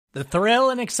The thrill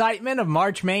and excitement of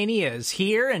March Mania is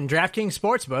here, and DraftKings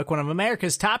Sportsbook, one of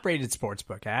America's top-rated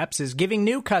sportsbook apps, is giving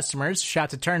new customers a shot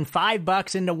to turn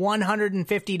 $5 into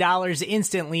 $150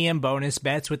 instantly in bonus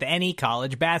bets with any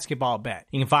college basketball bet.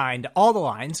 You can find all the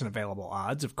lines and available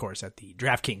odds, of course, at the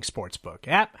DraftKings Sportsbook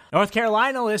app. North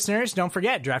Carolina listeners, don't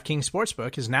forget, DraftKings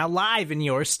Sportsbook is now live in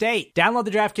your state. Download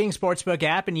the DraftKings Sportsbook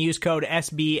app and use code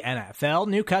SBNFL.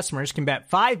 New customers can bet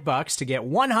 $5 to get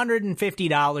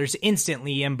 $150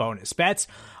 instantly in bonus bets,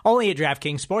 only at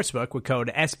DraftKings Sportsbook with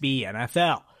code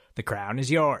SBNFL. The crown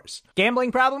is yours.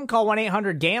 Gambling problem? Call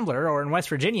 1-800-GAMBLER, or in West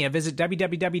Virginia, visit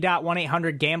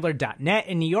www.1800gambler.net.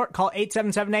 In New York, call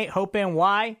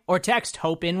 877-8-HOPE-NY or text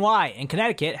HOPE-NY. In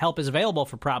Connecticut, help is available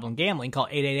for problem gambling. Call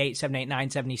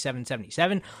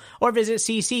 888-789-7777 or visit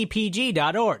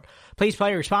ccpg.org. Please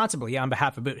play responsibly on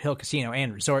behalf of Boot Hill Casino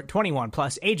and Resort. 21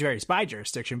 plus, age varies by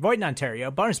jurisdiction. Void in Ontario.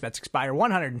 Bonus bets expire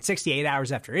 168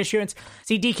 hours after issuance.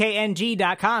 See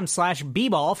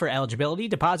dkng.com/bball for eligibility,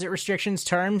 deposit restrictions,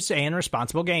 terms, and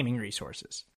responsible gaming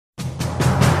resources.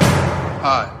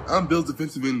 Hi, I'm Bills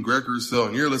defensive end Greg Rousseau,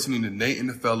 and you're listening to Nate and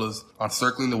the Fellas on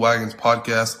Circling the Wagons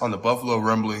podcast on the Buffalo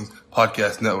Rumblings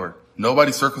podcast network.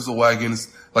 Nobody circles the wagons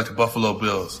like the Buffalo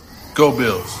Bills. Go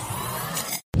Bills!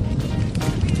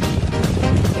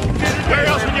 Where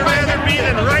else would you rather be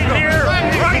than right here,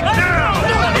 right now?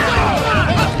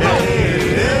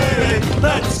 Hey, hey,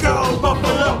 let's go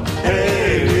Buffalo!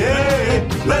 Hey, hey,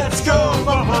 let's go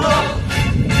Buffalo!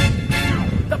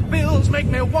 The Bills make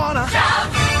me wanna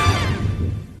shout!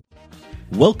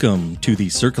 Welcome to the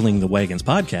Circling the Wagons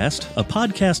podcast, a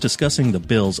podcast discussing the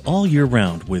Bills all year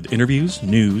round with interviews,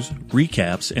 news,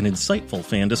 recaps, and insightful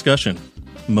fan discussion.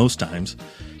 Most times.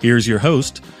 Here's your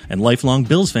host and lifelong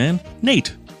Bills fan,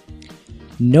 Nate.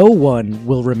 No one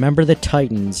will remember the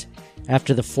Titans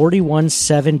after the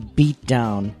 41-7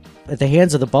 beatdown at the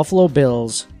hands of the Buffalo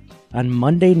Bills on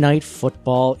Monday Night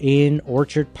Football in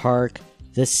Orchard Park,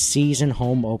 the season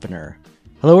home opener.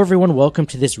 Hello, everyone. Welcome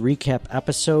to this recap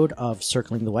episode of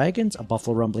Circling the Wagons, a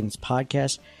Buffalo Rumblings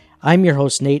podcast. I'm your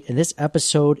host, Nate, and this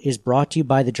episode is brought to you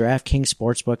by the DraftKings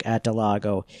Sportsbook at Del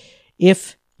Lago.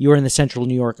 If you are in the central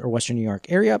New York or western New York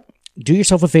area, do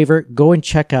yourself a favor, go and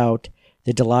check out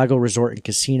the Del Lago Resort and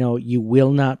Casino. You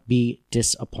will not be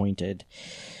disappointed.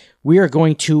 We are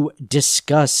going to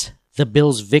discuss the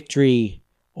Bills' victory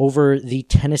over the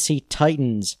Tennessee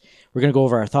Titans. We're going to go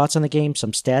over our thoughts on the game,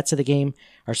 some stats of the game,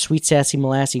 our sweet, sassy,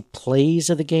 molassy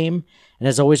plays of the game, and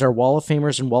as always, our Wall of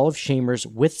Famers and Wall of Shamers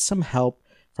with some help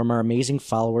from our amazing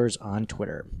followers on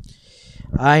Twitter.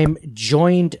 I'm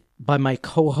joined by my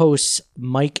co-hosts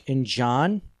Mike and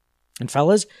John. And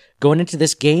fellas, going into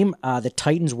this game, the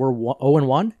Titans were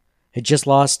 0-1, had just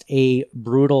lost a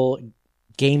brutal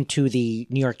game to the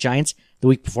New York Giants the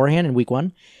week beforehand in week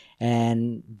 1.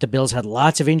 And the Bills had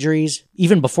lots of injuries,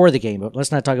 even before the game. But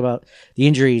let's not talk about the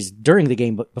injuries during the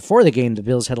game. But before the game, the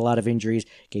Bills had a lot of injuries.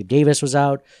 Gabe Davis was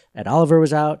out, Ed Oliver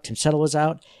was out, Tim Settle was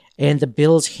out. And the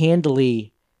Bills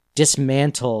handily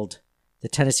dismantled the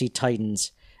Tennessee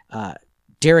Titans.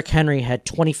 Derrick Henry had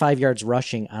 25 yards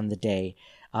rushing on the day.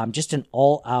 Just an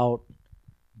all-out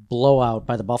blowout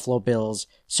by the Buffalo Bills,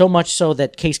 so much so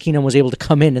that Case Keenum was able to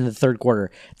come in the third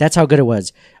quarter. That's how good it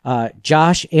was.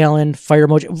 Josh Allen, fire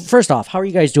emoji. First off, how are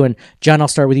you guys doing? John, I'll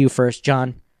start with you first.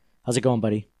 John, how's it going,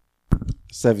 buddy?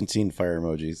 17 fire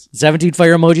emojis. 17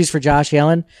 fire emojis for Josh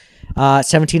Allen.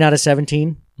 17 out of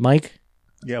 17. Mike?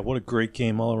 Yeah, what a great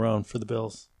game all around for the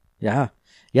Bills. Yeah.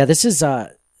 This is,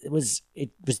 it was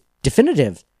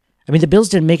definitive. I mean, the Bills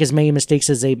didn't make as many mistakes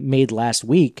as they made last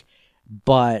week,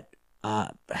 but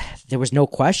there was no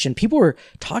question. People were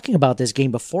talking about this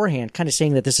game beforehand, kind of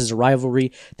saying that this is a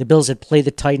rivalry. The Bills had played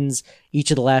the Titans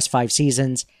each of the last 5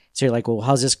 seasons. So you're like, well,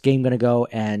 how's this game going to go?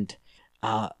 And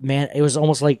man, it was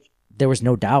almost like there was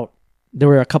no doubt. There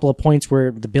were a couple of points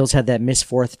where the Bills had that missed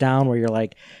fourth down where you're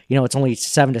like, it's only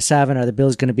 7-7. Are the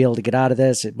Bills going to be able to get out of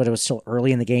this? But it was still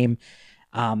early in the game.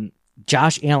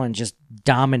 Josh Allen just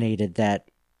dominated the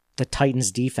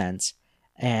Titans defense,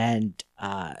 and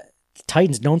the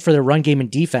Titans, known for their run game and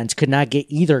defense, could not get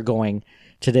either going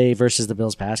today versus the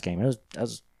Bills pass game. It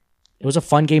was a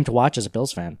fun game to watch as a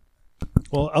Bills fan.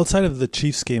 Well, outside of the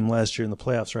Chiefs game last year in the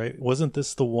playoffs, right? Wasn't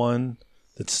this the one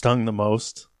that stung the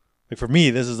most? Like for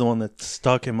me, this is the one that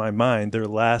stuck in my mind. Their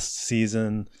last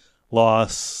season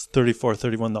loss,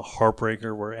 34-31, the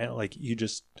heartbreaker where like you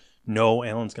just know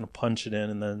Allen's going to punch it in,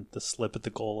 and then the slip at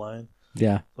the goal line.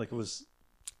 Yeah. Like it was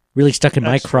really stuck in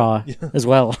my craw as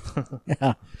well.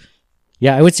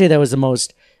 Yeah, I would say that was the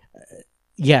most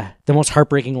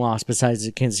heartbreaking loss besides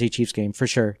the Kansas City Chiefs game, for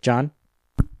sure. John?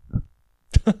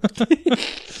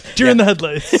 Deer in the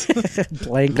headlights.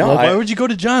 Blank No, look. Why would you go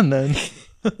to John then?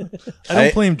 I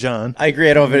don't blame John. I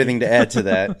agree. I don't have anything to add to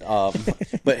that.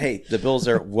 But hey, the Bills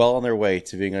are well on their way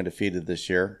to being undefeated this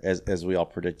year, as we all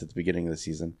predicted at the beginning of the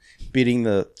season, beating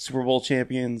the Super Bowl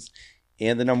champions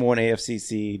and the number 1 AFC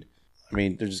seed. I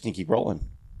mean, they're just going to keep rolling.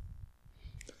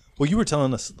 Well, you were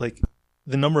telling us, like,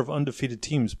 the number of undefeated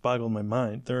teams boggled my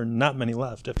mind. There are not many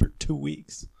left after 2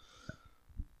 weeks.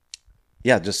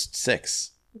 Yeah, just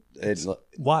 6. It's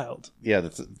Wild. Yeah, the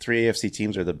 3 AFC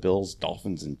teams are the Bills,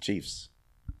 Dolphins, and Chiefs.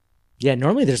 Yeah,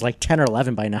 normally there's like 10 or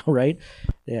 11 by now, right?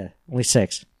 Yeah, only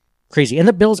 6. Crazy. And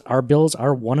the Bills are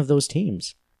one of those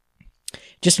teams.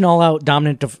 Just an all-out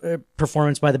dominant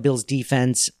performance by the Bills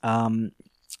defense. Von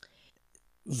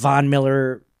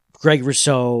Miller, Greg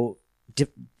Rousseau,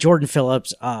 Jordan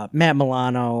Phillips, Matt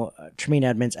Milano, Tremaine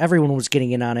Edmonds, everyone was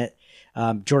getting in on it.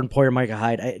 Jordan Poyer, Micah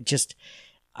Hyde. Just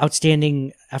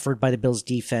outstanding effort by the Bills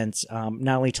defense,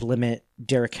 not only to limit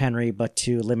Derrick Henry, but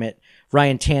to limit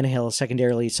Ryan Tannehill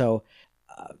secondarily. So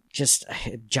just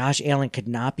Josh Allen could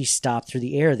not be stopped through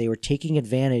the air. They were taking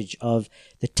advantage of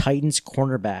the Titans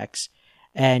cornerbacks,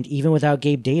 and even without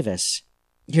Gabe Davis.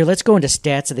 Here, let's go into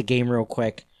stats of the game real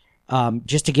quick,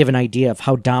 just to give an idea of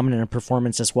how dominant a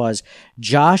performance this was.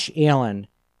 Josh Allen,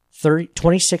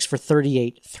 26 for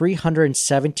 38,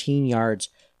 317 yards,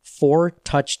 4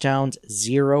 touchdowns,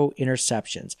 0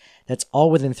 interceptions. That's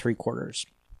all within 3 quarters.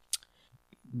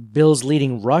 Bills'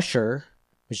 leading rusher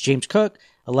was James Cook,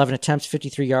 11 attempts,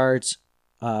 53 yards,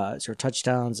 0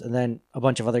 touchdowns, and then a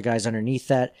bunch of other guys underneath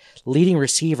that. Leading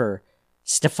receiver,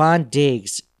 Stephon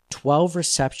Diggs, 12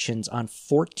 receptions on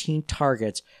 14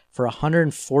 targets for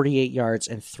 148 yards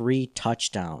and 3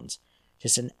 touchdowns.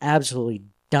 Just an absolutely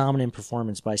dominant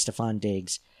performance by Stephon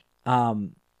Diggs.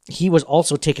 He was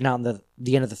also taken out in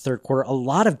the end of the third quarter. A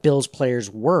lot of Bills players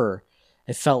were,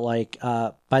 it felt like,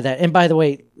 by that. And by the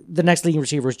way, the next leading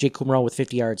receiver was Jake Kumerow with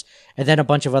 50 yards, and then a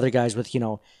bunch of other guys with,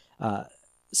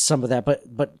 some of that,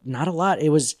 but not a lot. It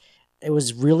was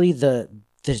really the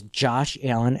Josh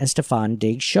Allen and Stephon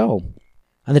Diggs show.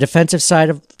 On the defensive side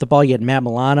of the ball, you had Matt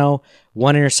Milano,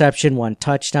 1 interception, 1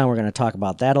 touchdown. We're going to talk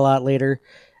about that a lot later.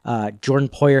 Jordan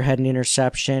Poyer had an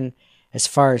interception. As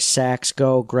far as sacks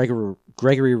go,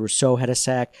 Gregory Rousseau had a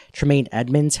sack. Tremaine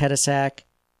Edmonds had a sack.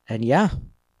 And yeah,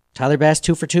 Tyler Bass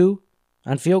 2 for 2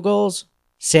 on field goals.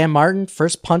 Sam Martin,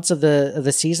 first punts of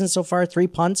the season so far, 3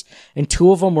 punts, and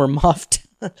 2 of them were muffed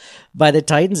by the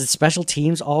Titans. And special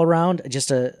teams all around.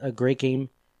 Just a great game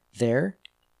there.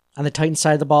 On the Titans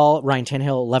side of the ball, Ryan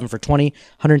Tannehill, 11 for 20,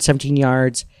 117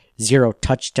 yards, 0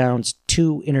 touchdowns,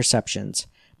 2 interceptions.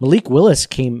 Malik Willis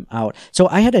came out. So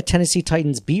I had a Tennessee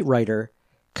Titans beat writer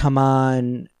come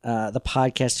on the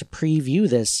podcast to preview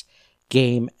this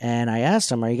game, and I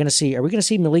asked him, are we going to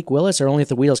see Malik Willis or only if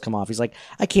the wheels come off? He's like,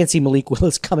 I can't see Malik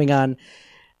Willis coming in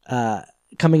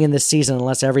this season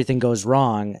unless everything goes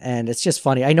wrong. And it's just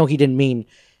funny. I know he didn't mean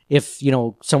if,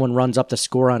 someone runs up the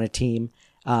score on a team,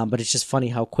 but it's just funny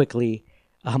how quickly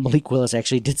Malik Willis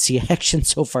actually did see action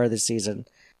so far this season.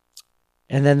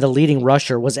 And then the leading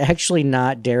rusher was actually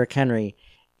not Derrick Henry.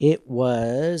 It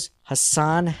was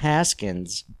Hassan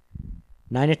Haskins.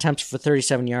 9 attempts for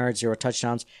 37 yards, 0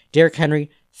 touchdowns. Derrick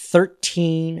Henry,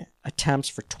 13 attempts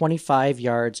for 25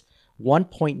 yards,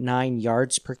 1.9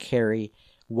 yards per carry,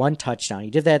 1 touchdown. He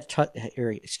did that.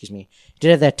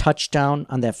 Did have that touchdown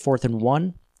on that 4th and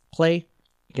 1 play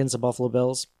against the Buffalo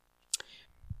Bills.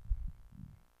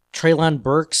 Treylon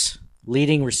Burks,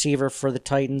 leading receiver for the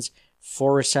Titans,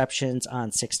 4 receptions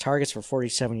on 6 targets for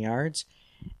 47 yards.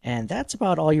 And that's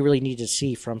about all you really need to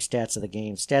see from Stats of the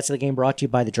Game. Stats of the Game brought to you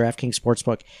by the DraftKings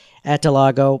Sportsbook at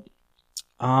Delago.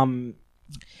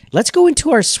 Let's go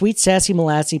into our Sweet Sassy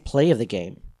Molassy play of the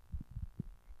game.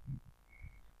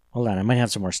 Hold on, I might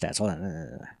have some more stats. Hold on.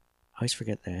 I always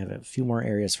forget that I have a few more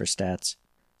areas for stats.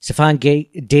 Stephon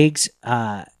Diggs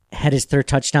had his 3rd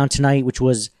touchdown tonight, which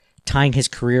was tying his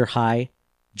career high.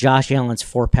 Josh Allen's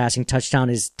 4 passing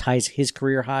touchdown ties his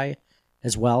career high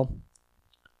as well.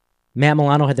 Matt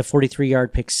Milano had the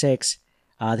 43-yard pick 6.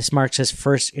 This marks his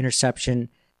first interception,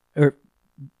 or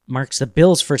marks the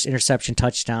Bills' first interception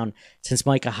touchdown since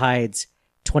Micah Hyde's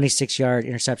 26-yard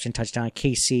interception touchdown at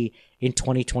KC in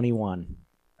 2021.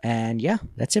 And yeah,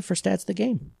 that's it for Stats of the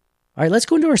Game. All right, let's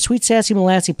go into our Sweet Sassy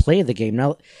Molassy play of the game.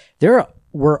 Now, there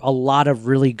were a lot of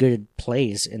really good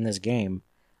plays in this game.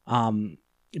 A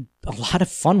lot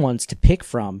of fun ones to pick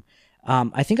from.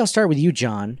 I think I'll start with you,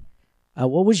 John.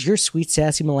 What was your Sweet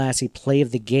Sassy Molassy play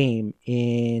of the game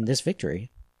in this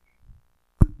victory?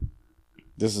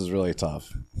 This is really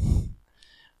tough.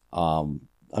 I'm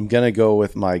going to go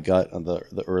with my gut on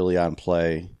the early on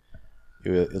play.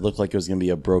 It looked like it was going to be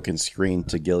a broken screen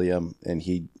to Gilliam, and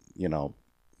he,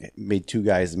 made two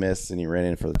guys miss, and he ran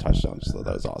in for the touchdown. So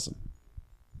that was awesome.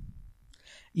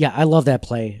 Yeah, I love that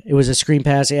play. It was a screen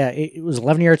pass. Yeah, it was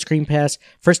 11-yard screen pass.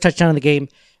 First touchdown of the game.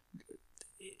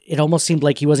 It almost seemed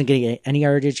like he wasn't getting any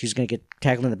yardage. He was going to get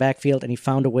tackled in the backfield, and he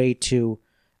found a way to,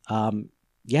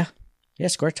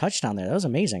 score a touchdown there. That was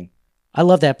amazing. I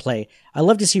love that play. I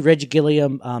love to see Reggie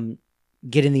Gilliam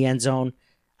get in the end zone.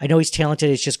 I know he's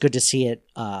talented. It's just good to see it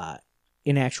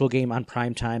in actual game on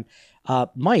prime time.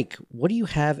 Mike, what do you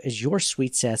have as your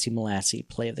sweet, sassy, molassy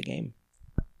play of the game?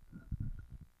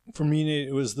 For me, Nate,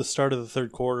 it was the start of the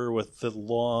third quarter with the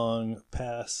long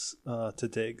pass to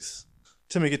Diggs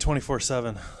to make it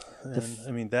 24-7.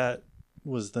 And, that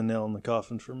was the nail in the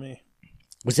coffin for me.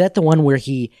 Was that the one where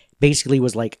he basically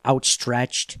was, like,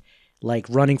 outstretched, like,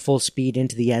 running full speed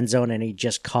into the end zone, and he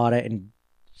just caught it and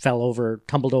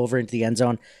tumbled over into the end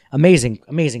zone?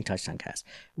 Amazing touchdown pass.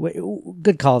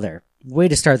 Good call there. Way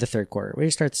to start the third quarter. Way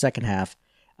to start the second half.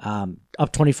 Up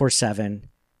 24-7.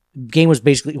 Game was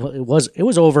basically, it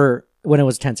was over when it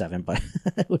was 10-7, but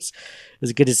it was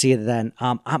good to see it then.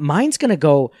 Mine's going to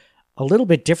go a little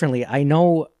bit differently. I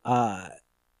know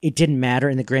it didn't matter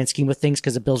in the grand scheme of things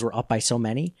because the Bills were up by so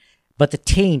many, but the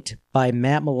taint by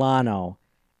Matt Milano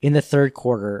in the third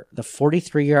quarter, the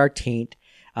 43-yard taint,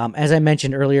 as I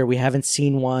mentioned earlier, we haven't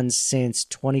seen one since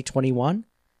 2021.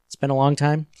 It's been a long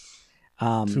time.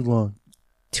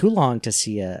 Too long to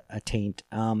see a taint.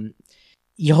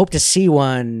 You hope to see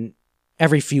one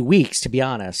every few weeks, to be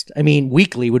honest. I mean,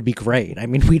 weekly would be great. I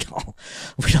mean, we'd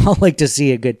all like to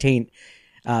see a good taint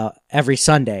every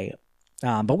Sunday.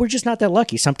 But we're just not that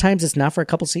lucky. Sometimes it's not for a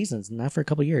couple seasons, not for a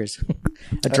couple years.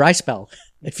 A dry spell,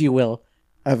 if you will.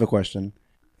 I have a question.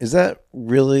 Is that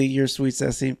really your sweet,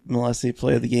 sassy, molassy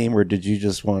play of the game, or did you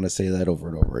just want to say that over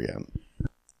and over again?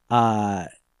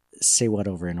 Say what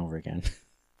over and over again?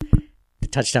 The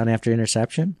touchdown after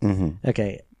interception? Mm-hmm.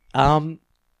 Okay.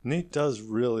 Nate does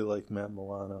really like Matt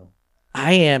Milano.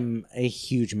 I am a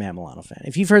huge Matt Milano fan.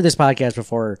 If you've heard this podcast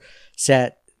before,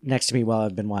 sat next to me while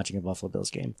I've been watching a Buffalo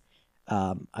Bills game,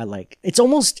 it's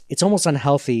almost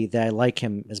unhealthy that I like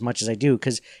him as much as I do,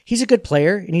 because he's a good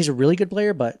player and he's a really good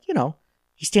player, but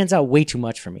he stands out way too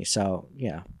much for me. So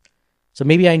yeah. So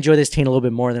maybe I enjoy this taint a little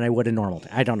bit more than I would a normal.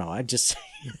 I don't know. I'm just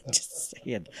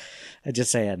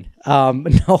saying.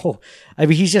 No, I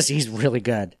mean, he's really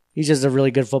good. He's just a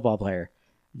really good football player.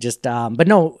 But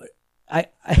no, it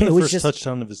was first just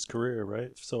touchdown of his career,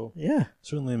 right? So yeah,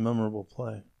 certainly a memorable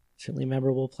play. Certainly a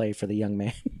memorable play for the young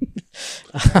man.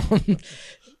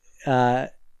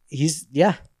 The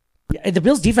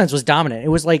Bills' defense was dominant. It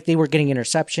was like they were getting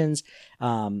interceptions.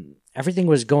 Everything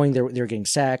was going. They were getting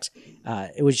sacks.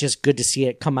 It was just good to see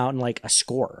it come out in like a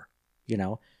score.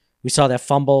 We saw that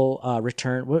fumble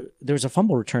return. There was a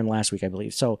fumble return last week, I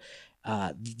believe. So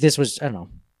this was, I don't know.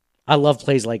 I love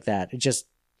plays like that.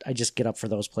 I just get up for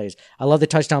those plays. I love the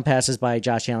touchdown passes by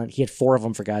Josh Allen. He had 4 of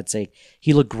them, for God's sake.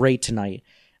 He looked great tonight.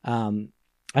 I'm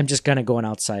just kind of going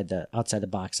outside the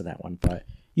box of that one, but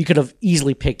you could have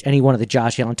easily picked any one of the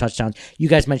Josh Allen touchdowns. You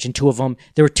guys mentioned 2 of them.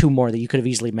 There were 2 more that you could have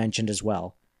easily mentioned as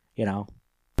well.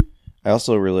 I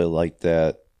also really liked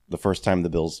that the first time the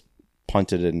Bills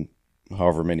punted in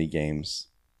however many games,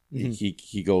 mm-hmm.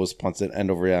 he goes, punts it end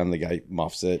over end, the guy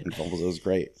muffs it and fumbles. It was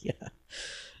great.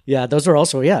 Yeah, those are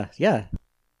also, yeah.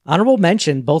 Honorable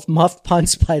mention, both muffed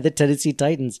punts by the Tennessee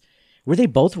Titans. Were they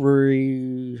both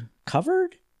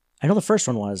recovered? I know the first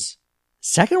one was.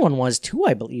 Second one was too,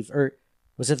 I believe. Or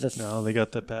was it the... No, they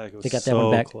got that back. They got that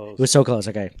one back. Close. It was so close.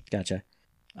 Okay, gotcha.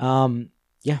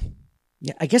 Yeah,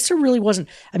 I guess there really wasn't...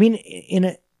 I mean, in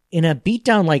a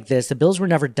beatdown like this, the Bills were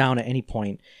never down at any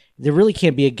point. There really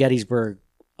can't be a Gettysburg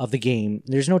of the game.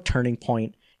 There's no turning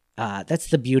point. That's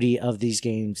the beauty of these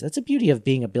games. That's the beauty of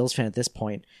being a Bills fan at this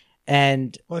point.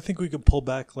 And I think we could pull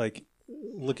back,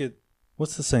 look at,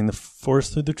 what's the saying, the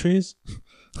forest through the trees?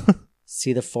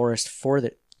 See the forest for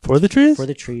the trees? For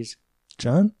the trees.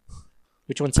 John?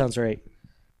 Which one sounds right?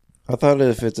 I thought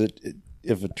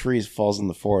if a tree falls in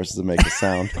the forest, does it make a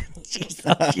sound?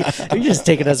 Jeez, you're just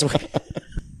taking us away.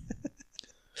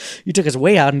 You took us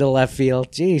way out into left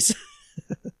field. Jeez.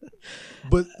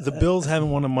 But the Bills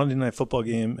haven't won a Monday Night Football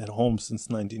game at home since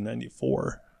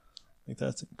 1994.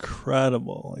 That's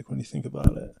incredible. When you think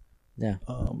about it. Yeah.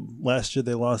 Last year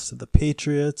they lost to the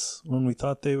Patriots when we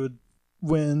thought they would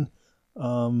win.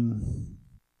 And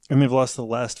they've lost the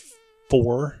last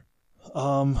 4.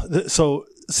 So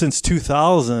since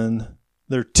 2000,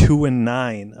 they're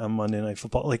 2-9 on Monday Night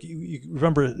Football. You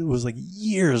remember, it was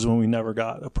years when we never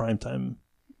got a primetime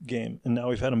game, and now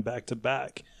we've had them back to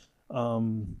back.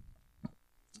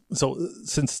 So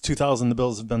since 2000, the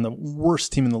Bills have been the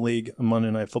worst team in the league on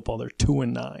Monday Night Football. They're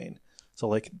 2-9. So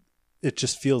like, it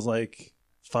just feels like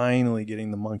finally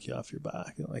getting the monkey off your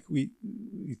back. Like we're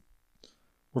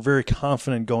very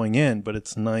confident going in, but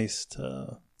it's nice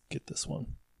to get this one.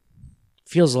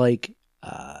 Feels like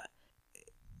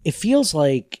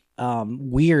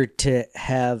weird to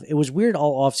have. It was weird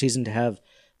all offseason to have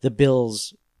the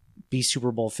Bills be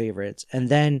Super Bowl favorites, and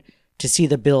then to see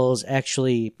the Bills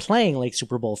actually playing like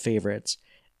Super Bowl favorites,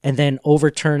 and then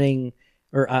overturning,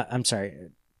 or I'm sorry,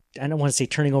 I don't want to say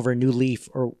turning over a new leaf,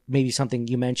 or maybe something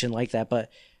you mentioned like that, but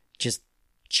just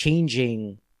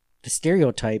changing the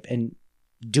stereotype and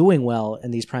doing well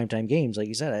in these primetime games. Like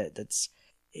you said,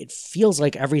 it feels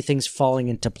like everything's falling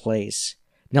into place.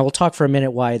 Now we'll talk for a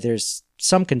minute why there's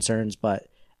some concerns, but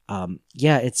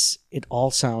it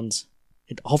all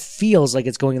feels like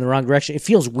it's going in the wrong direction. It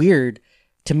feels weird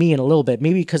to me in a little bit,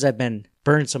 maybe because I've been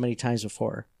burned so many times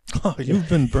before. Oh, you've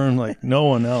been burned like no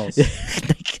one else.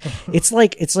 It's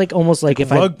like almost like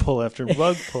if rug pull after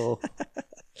rug pull.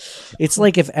 It's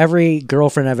like if every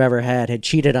girlfriend I've ever had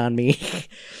cheated on me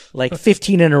like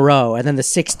 15 in a row, and then the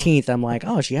 16th I'm like,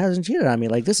 oh, she hasn't cheated on me.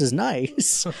 Like, this is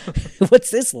nice. What's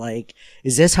this like?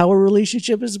 Is this how a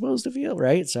relationship is supposed to feel?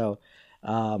 Right? So,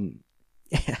 yeah.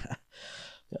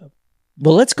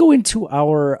 Well, let's go into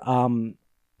our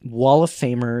Wall of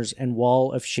Famers and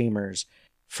Wall of Shamers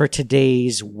for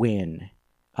today's win.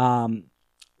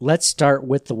 Let's start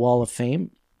with the Wall of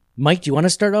Fame. Mike, do you want to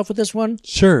start off with this one?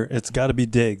 Sure. It's got to be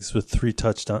Diggs with 3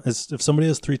 touchdowns. If somebody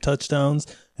has 3 touchdowns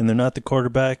and they're not the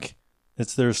quarterback,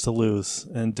 it's theirs to lose.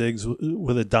 And Diggs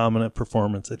with a dominant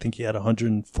performance. I think he had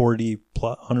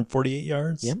 148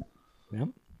 yards. Yep.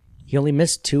 He only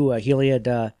missed 2. He only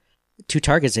had 2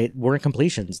 targets. 8 weren't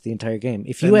completions the entire game.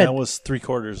 That was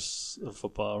 3/4 of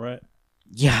football, right?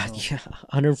 Yeah,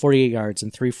 148 yards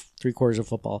and 3/4 of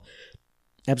football.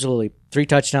 Absolutely. 3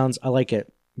 touchdowns. I like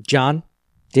it. John?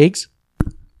 Diggs?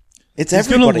 It's He's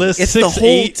everybody. Gonna list it's 6, the whole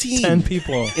 8, team. 10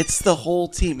 people. It's the whole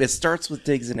team. It starts with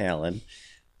Diggs and Allen.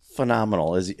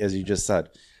 Phenomenal, as you just said.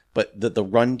 But the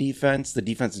run defense, the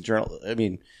defense in general, I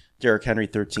mean, Derrick Henry,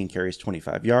 13 carries,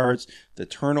 25 yards. The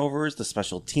turnovers, the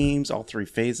special teams, all 3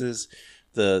 phases.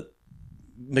 The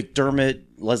McDermott,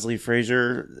 Leslie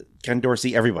Frazier, Ken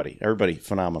Dorsey, everybody,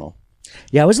 phenomenal.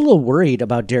 Yeah, I was a little worried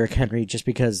about Derrick Henry just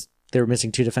because they were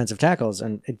missing 2 defensive tackles,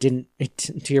 and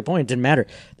to your point, it didn't matter.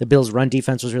 The Bills' run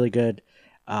defense was really good.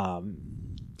 The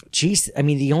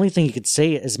only thing you could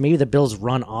say is maybe the Bills'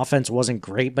 run offense wasn't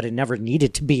great, but it never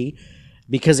needed to be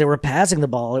because they were passing the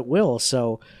ball at will.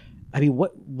 So, I mean,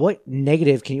 what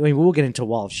negative can you? I mean, we'll get into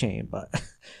Wall of Shame, but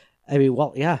I mean,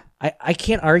 well, yeah, I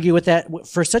can't argue with that.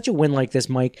 For such a win like this,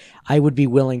 Mike, I would be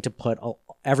willing to put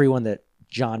everyone that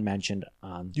John mentioned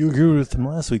on. You agreed with him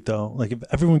last week, though. Like, if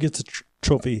everyone gets a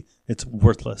trophy, it's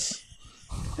worthless.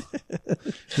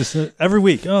 Just every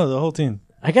week. Oh, the whole team.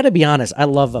 I got to be honest. I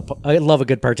love a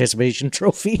good participation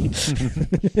trophy.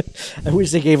 I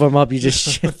wish they gave him up. You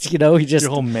just, your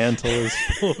whole mantle is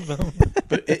full of them.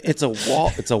 But it's a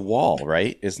wall. It's a wall,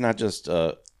 right? It's not just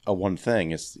a one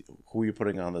thing. It's who you're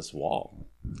putting on this wall.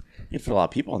 You fit a lot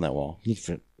of people on that wall. You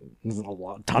fit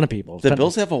a ton of people. The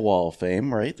Bills have a wall of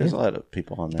fame, right? There's a lot of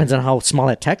people on there. Depends on how small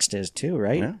that text is, too,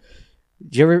 right? Yeah.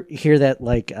 Do you ever hear that,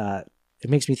 like, it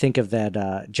makes me think of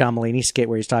that John Mulaney skit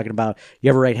where he's talking about, you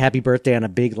ever write happy birthday on a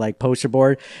big, like, poster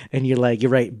board, and you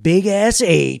write big ass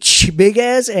H, big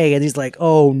ass A, and he's like,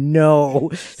 oh no,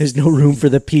 there's no room for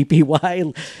the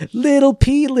PPY, little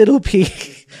p, little p.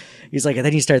 He's like, and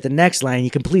then you start the next line, you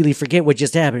completely forget what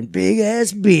just happened, big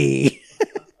ass B.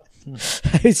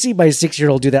 I see my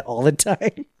 6-year-old do that all the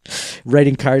time,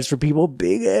 writing cards for people,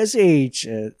 big ass H.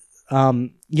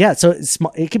 Yeah, so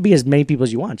it could be as many people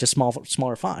as you want, just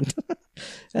smaller font.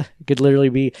 It could literally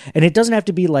be, and it doesn't have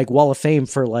to be like Wall of Fame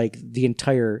for like the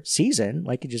entire season.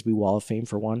 Like, it could just be Wall of Fame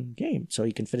for one game, so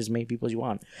you can fit as many people as you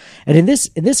want. And in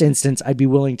this instance, I'd be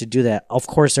willing to do that. Of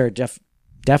course, there are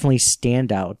definitely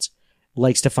standouts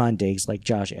like Stephon Diggs, like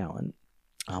Josh Allen.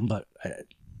 But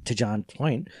to John's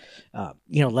point,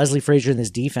 Leslie Frazier and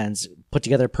this defense put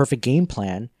together a perfect game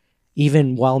plan,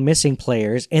 even while missing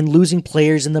players and losing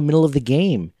players in the middle of the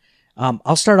game.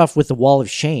 I'll start off with the Wall of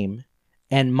Shame,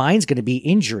 and mine's going to be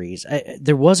injuries.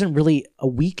 There wasn't really a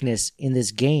weakness in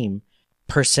this game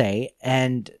per se,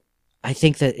 and I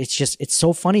think that it's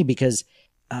so funny because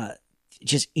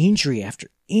just injury after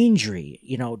injury.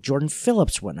 Jordan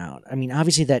Phillips went out. I mean,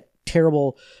 obviously that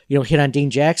terrible hit on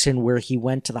Dane Jackson where he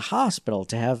went to the hospital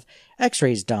to have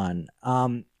x-rays done.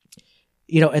 And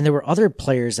there were other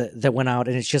players that went out,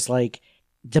 and it's just like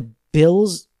the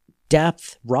Bills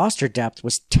depth, roster depth,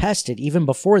 was tested even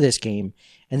before this game.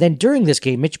 And then during this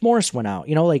game, Mitch Morse went out,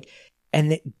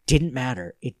 and it didn't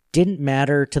matter. It didn't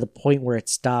matter to the point where it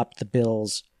stopped the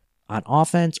Bills on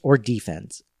offense or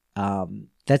defense.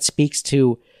 That speaks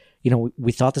to,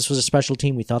 we thought this was a special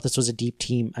team. We thought this was a deep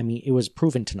team. I mean, it was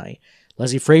proven tonight.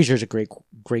 Leslie Frazier is a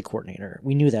great coordinator.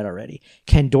 We knew that already.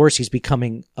 Ken Dorsey's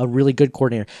becoming a really good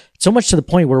coordinator. So much to the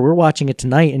point where we're watching it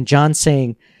tonight and John's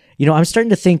saying, I'm starting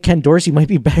to think Ken Dorsey might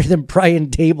be better than Brian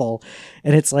Dable.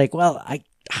 And it's like, well,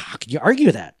 how can you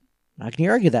argue that? How can you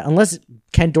argue that? Unless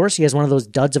Ken Dorsey has one of those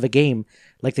duds of a game,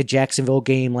 like the Jacksonville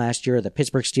game last year, or the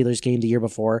Pittsburgh Steelers game the year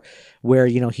before, where,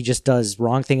 he just does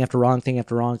wrong thing after wrong thing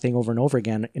after wrong thing over and over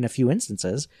again in a few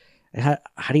instances. How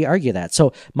do you argue that?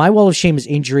 So my wall of shame is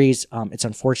injuries. It's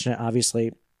unfortunate,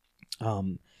 obviously,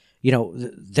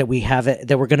 that we have it,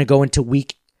 that we're going to go into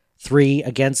week 3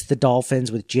 against the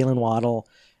Dolphins with Jalen Waddle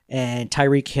and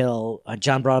Tyreek Hill.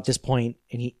 John brought up this point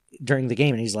during the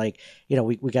game, and he's like,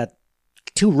 we got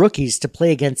 2 rookies to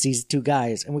play against these 2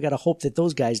 guys, and we got to hope that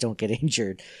those guys don't get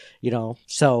injured,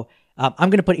 So I'm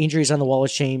going to put injuries on the wall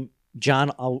of shame.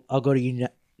 John, I'll go to you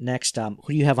next. Who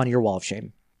do you have on your wall of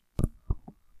shame?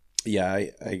 Yeah,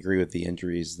 I agree with the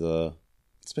injuries.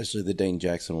 Especially the Dane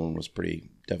Jackson one was pretty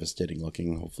devastating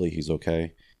looking. Hopefully he's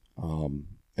okay.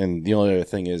 And the only other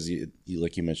thing is,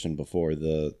 like you mentioned before,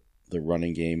 the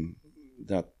running game.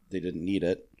 Not they didn't need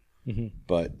it,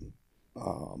 but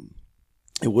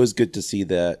it was good to see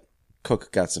that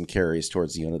Cook got some carries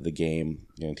towards the end of the game,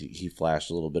 and he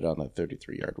flashed a little bit on that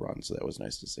 33-yard run, so that was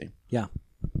nice to see. Yeah,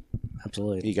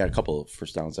 absolutely. He got a couple of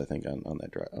first downs, I think, on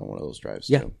that drive, on one of those drives.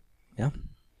 Yeah, too. Yeah.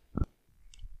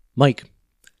 Mike,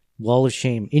 wall of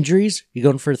shame. Injuries? You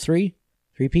going for a 3?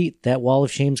 Repeat. That wall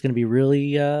of shame is going to be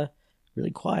really,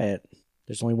 really quiet.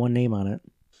 There's only one name on it.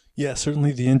 Yeah,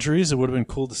 certainly the injuries. It would have been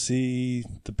cool to see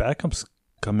the backups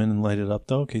come in and light it up,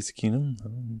 though. Casey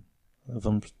Keenum. If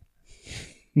I'm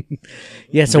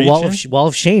yeah, so wall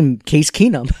of shame, Case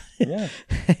Keenum. Yeah.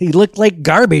 He looked like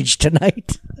garbage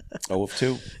tonight. 0 of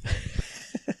 2.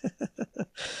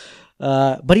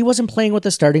 But he wasn't playing with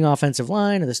the starting offensive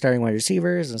line or the starting wide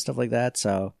receivers and stuff like that.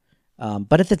 So,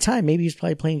 but at the time, maybe he was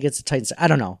probably playing against the Titans. I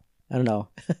don't know.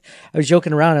 I was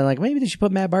joking around and like, maybe they should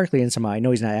put Matt Barkley in somehow. I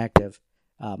know he's not active,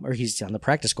 or he's on the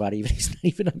practice squad even. He's not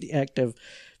even on the active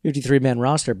 53-man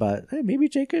roster, but hey, maybe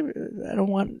take him. I don't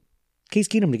want Case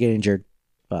Keenum to get injured,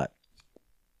 but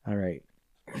all right.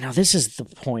 Now this is the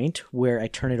point where I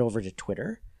turn it over to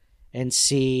Twitter and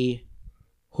see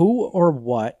who or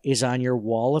what is on your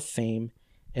wall of fame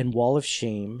and wall of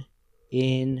shame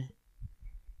in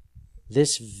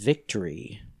this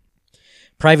victory.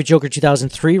 Private Joker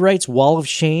 2003 writes, wall of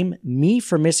shame, me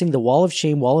for missing the wall of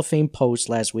shame, wall of fame post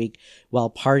last week while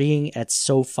partying at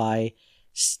SoFi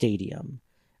Stadium.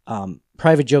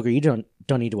 Private Joker, you don't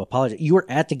need to apologize. You were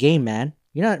at the game, man.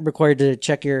 You're not required to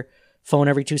check your phone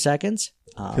every 2 seconds.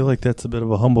 I feel like that's a bit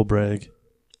of a humble brag.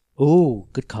 Ooh,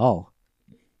 good call.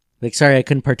 Like, sorry, I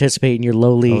couldn't participate in your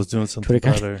lowly. I was doing something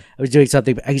better. I was doing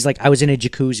something. He's like, I was in a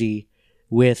jacuzzi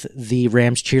with the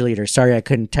Rams cheerleader. Sorry, I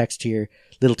couldn't text to your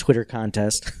little Twitter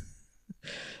contest.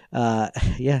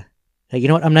 Yeah. Hey, you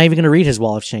know what? I'm not even going to read his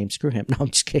wall of shame. Screw him. No, I'm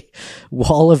just kidding.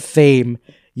 Wall of fame.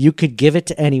 You could give it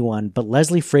to anyone, but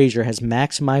Leslie Frazier has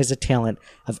maximized the talent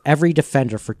of every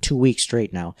defender for 2 weeks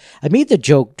straight now. I made the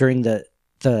joke during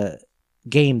the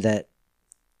game that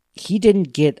he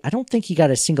didn't get, I don't think he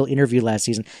got a single interview last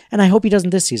season, and I hope he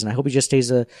doesn't this season. I hope he just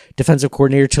stays a defensive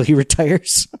coordinator till he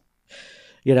retires.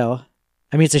 I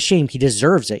mean, it's a shame. He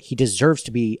deserves it. He deserves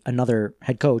to be another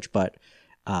head coach, but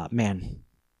man,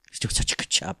 he's doing such a good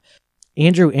job.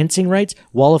 Andrew Ensing writes,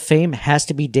 wall of fame has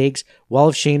to be Diggs. Wall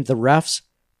of shame, the refs,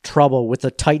 trouble with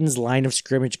the Titans line of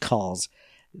scrimmage calls.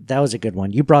 That was a good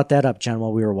one. You brought that up, John,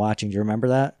 while we were watching. Do you remember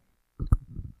that?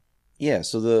 Yeah,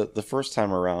 so the first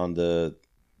time around, the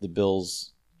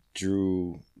Bills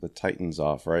drew the Titans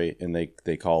off, right? And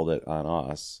they called it on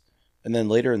us. And then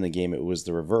later in the game, it was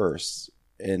the reverse,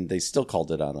 and they still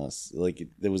called it on us. Like,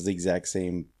 it was the exact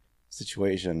same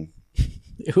situation.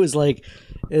 It was like...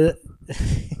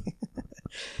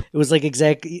 It was like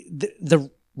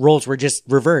the roles were just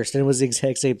reversed, and it was the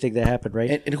exact same thing that happened,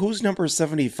 right? And who's number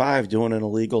 75 doing an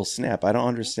illegal snap? I don't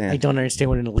understand. I don't understand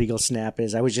what an illegal snap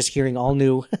is. I was just hearing all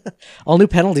new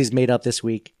penalties made up this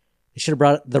week. They should have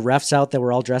brought the refs out that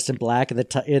were all dressed in black in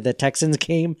the Texans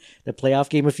game, the playoff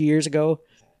game a few years ago.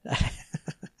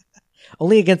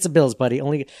 Only against the Bills,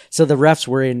 buddy. So the refs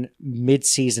were in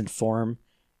mid-season form.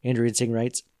 Andrew Insing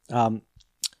writes.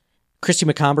 Christy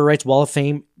McComber writes, wall of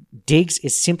fame, Diggs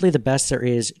is simply the best there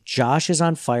is. Josh is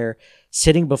on fire,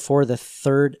 sitting before the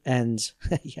third ends.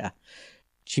 Yeah.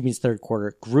 She means third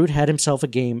quarter. Groot had himself a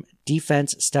game.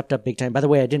 Defense stepped up big time. By the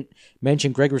way, I didn't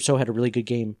mention Greg Rousseau had a really good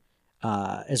game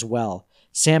as well.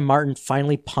 Sam Martin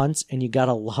finally punts, and you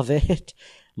gotta love it.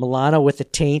 Milano with the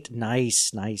taint.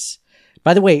 Nice.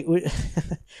 By the way,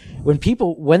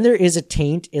 when there is a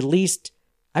taint, at least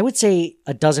I would say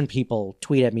a dozen people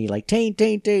tweet at me like taint.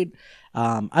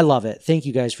 I love it. Thank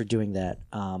you guys for doing that.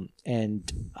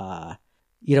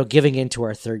 Giving into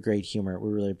our third grade humor.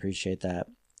 We really appreciate that.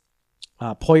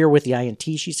 Poyer with the INT,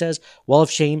 she says. Wall of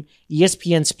Shame,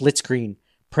 ESPN split screen.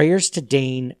 Prayers to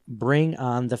Dane. Bring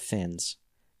on the Finns.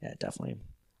 Yeah, definitely.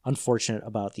 Unfortunate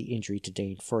about the injury to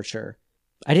Dane, for sure.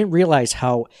 I didn't realize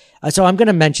how... so I'm going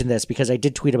to mention this because I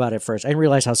did tweet about it first. I didn't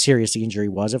realize how serious the injury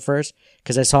was at first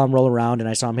because I saw him roll around and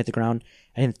I saw him hit the ground.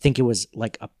 I didn't think it was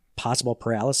like a possible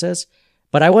paralysis.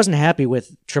 But I wasn't happy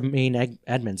with Tremaine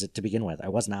Edmonds to begin with. I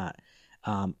was not.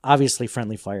 Obviously,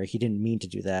 friendly fire. He didn't mean to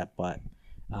do that, but...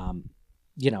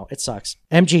 it sucks.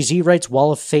 MJZ writes,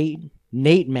 Wall of Fame,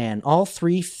 Nate Man, all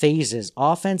three phases,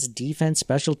 offense, defense,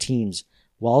 special teams,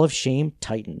 Wall of Shame,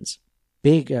 Titans.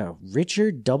 Big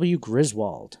Richard W.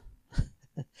 Griswold.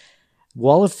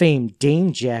 Wall of Fame,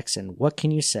 Dane Jackson, what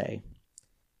can you say?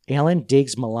 Allen,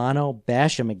 Diggs, Milano,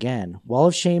 bash him again. Wall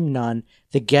of Shame, none.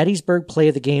 The Gettysburg play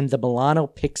of the game, the Milano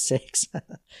pick six. I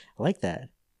like that.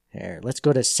 Here, let's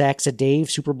go to Saxa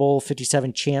Dave, Super Bowl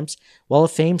 57 champs. Wall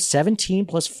of Fame, 17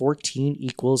 plus 14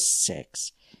 equals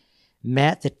 6.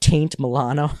 Matt the Taint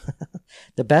Milano.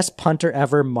 The best punter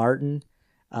ever, Martin.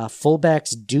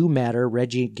 Fullbacks do matter,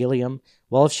 Reggie Gilliam.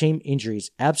 Wall of Shame,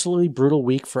 injuries. Absolutely brutal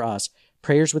week for us.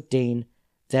 Prayers with Dane.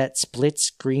 That split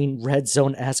screen red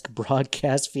zone-esque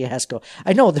broadcast fiasco.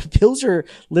 I know, the Bills are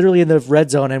literally in the red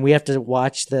zone, and we have to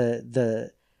watch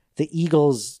the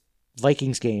Eagles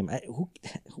Vikings game. Who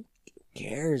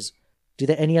cares? Do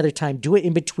that any other time. Do it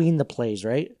in between the plays,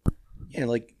 right? Yeah,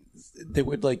 like they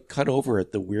would like cut over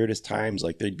at the weirdest times.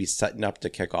 Like they'd be setting up to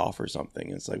kick off or something.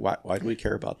 It's like, why do we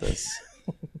care about this?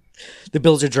 The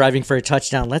Bills are driving for a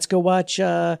touchdown. Let's go watch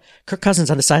Kirk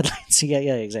Cousins on the sidelines. yeah,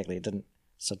 exactly. It didn't.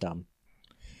 So dumb.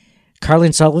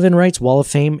 Carlin Sullivan writes, Wall of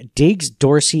Fame, Diggs,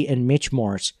 Dorsey, and Mitch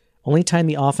Morse. Only time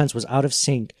the offense was out of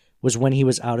sync was when he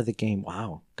was out of the game.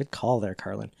 Wow, good call there,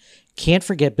 Carlin. Can't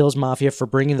forget Bills Mafia for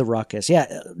bringing the ruckus. Yeah,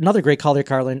 another great call there,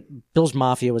 Carlin. Bills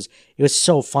Mafia was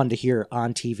so fun to hear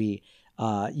on TV.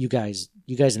 You guys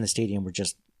in the stadium were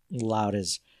just loud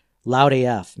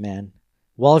AF, man.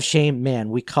 Wall of Shame, man,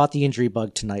 we caught the injury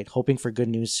bug tonight, hoping for good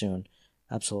news soon.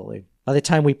 Absolutely. By the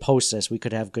time we post this, we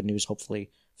could have good news,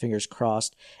 hopefully. Fingers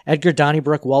crossed. Edgar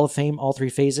Donnybrook, Wall of Fame, all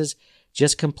three phases.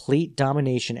 Just complete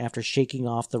domination after shaking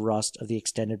off the rust of the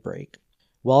extended break.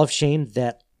 Wall of Shame,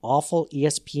 that awful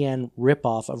ESPN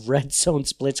ripoff of Red Zone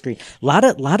split screen. A lot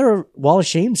of Wall of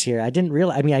Shames here. I didn't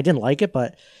realize. I mean, I didn't like it,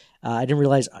 but I didn't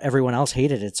realize everyone else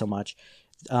hated it so much.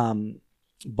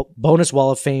 Bonus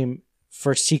Wall of Fame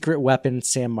for Secret Weapon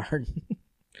Sam Martin.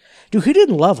 Dude, who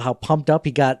didn't love how pumped up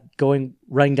he got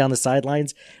running down the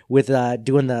sidelines with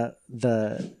doing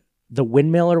the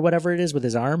windmill or whatever it is with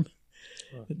his arm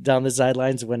down the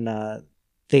sidelines when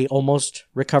they almost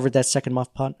recovered that second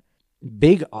muff punt.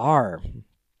 Big R.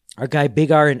 Our guy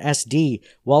Big R in SD.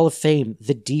 Wall of Fame,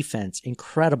 the defense.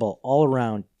 Incredible all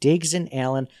around. Diggs and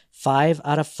Allen, 5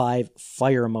 out of 5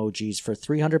 fire emojis for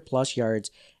 300 plus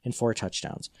yards and 4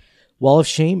 touchdowns. Wall of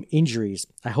Shame, injuries.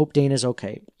 I hope Dana's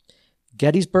okay.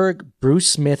 Gettysburg,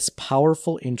 Bruce Smith's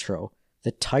powerful intro.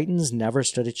 The Titans never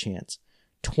stood a chance.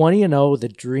 20-0, the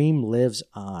dream lives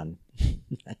on.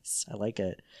 Nice. I like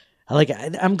it.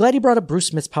 I'm glad he brought up Bruce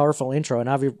Smith's powerful intro, and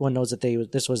everyone knows that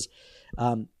this was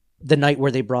the night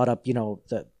where they brought up,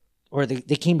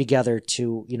 they came together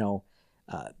to,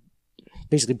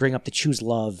 basically bring up the Choose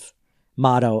Love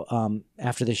motto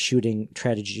after the shooting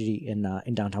tragedy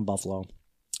in downtown Buffalo.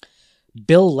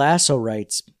 Bill Lasso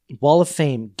writes, Wall of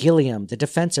Fame, Gilliam, the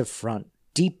defensive front,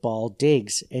 Deep Ball,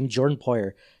 Diggs, and Jordan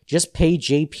Poyer. Just pay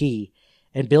JP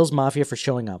and Bill's Mafia for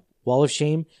showing up. Wall of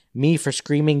Shame, me for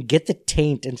screaming, get the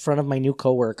taint in front of my new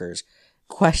coworkers.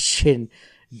 Question,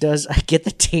 does I get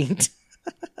the taint?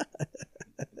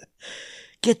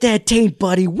 Get that taint,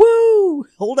 buddy. Woo!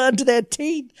 Hold on to that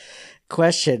taint.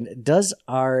 Question, does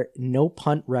our no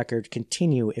punt record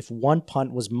continue if one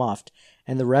punt was muffed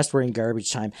and the rest were in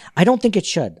garbage time? I don't think it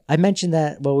should. I mentioned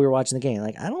that while we were watching the game.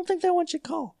 I don't think that one should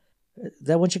call.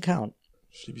 That one should count.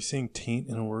 Should you be saying taint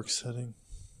in a work setting?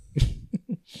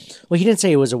 Well, he didn't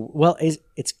say it was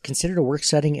it's considered a work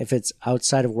setting if it's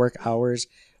outside of work hours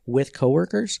with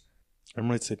coworkers? I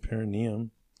might say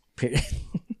perineum.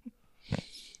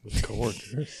 With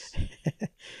coworkers.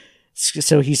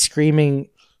 So he's screaming,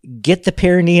 get the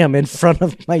perineum in front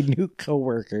of my new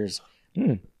coworkers.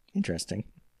 Interesting.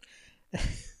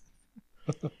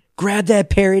 Grab that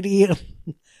perineum.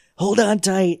 Hold on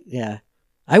tight. Yeah.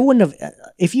 I wouldn't have,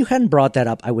 if you hadn't brought that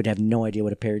up, I would have no idea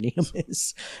what a perineum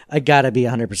is. I gotta be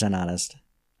 100% honest.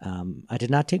 I did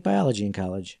not take biology in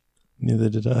college. Neither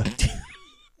did I.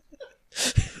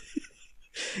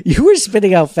 You were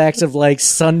spitting out facts of like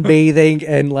sunbathing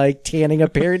and like tanning a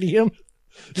perineum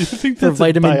You think for that's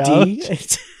vitamin D.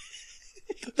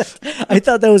 I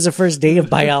thought that was the first day of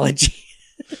biology.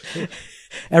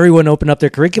 Everyone opened up their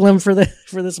curriculum for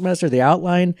the semester, the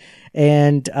outline,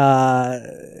 and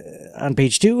on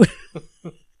page 2,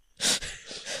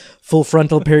 full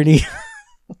frontal perineum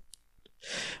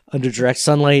under direct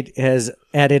sunlight has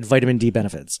added vitamin D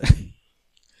benefits.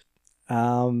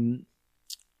 Let's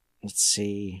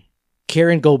see.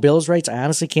 Karen Go Bills writes, I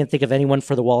honestly can't think of anyone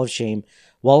for the Wall of Shame.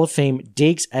 Wall of Fame,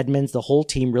 Diggs, Edmonds, the whole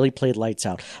team really played lights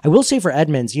out. I will say for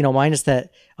Edmonds, minus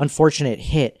that unfortunate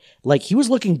hit, like he was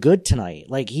looking good tonight.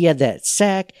 Like he had that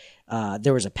sack.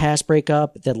 There was a pass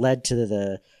breakup that led to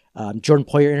the Jordan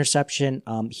Poyer interception.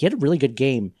 He had a really good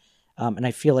game. And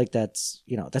I feel like that's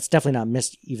definitely not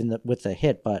missed even with the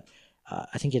hit, but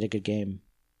I think he had a good game.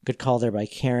 Good call there by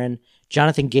Karen.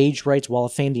 Jonathan Gage writes, Wall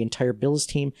of Fame, the entire Bills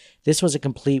team. This was a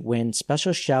complete win.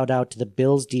 Special shout out to the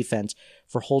Bills defense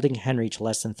for holding Henry to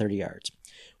less than 30 yards.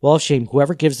 Wall of Shame,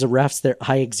 whoever gives the refs their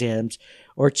eye exams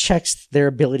or checks their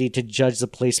ability to judge the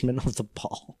placement of the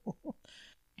ball.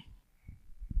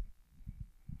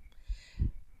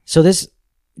 So this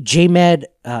JMad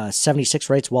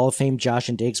 76 writes, Wall of Fame, Josh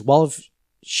and Diggs. Wall of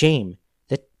Shame,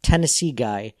 the Tennessee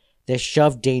guy that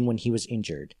shoved Dane when he was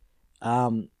injured.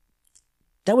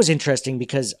 That was interesting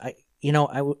because I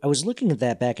was looking at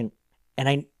that back and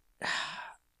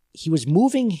he was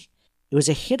moving. It was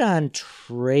a hit on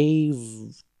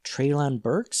Treylon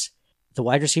Burks, the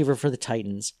wide receiver for the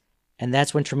Titans. And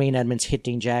that's when Tremaine Edmonds hit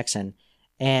Dane Jackson.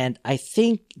 And I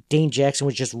think Dane Jackson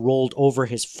was just rolled over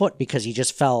his foot because he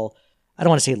just fell, I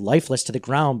don't want to say lifeless to the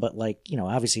ground, but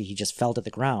obviously he just fell to the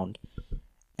ground.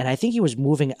 And I think he was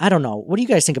moving. I don't know. What do you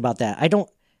guys think about that?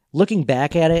 Looking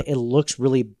back at it, it looks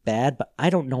really bad, but I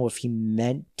don't know if he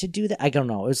meant to do that. I don't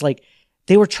know. It was like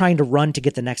they were trying to run to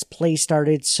get the next play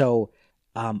started, so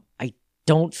I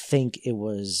don't think it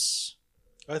was...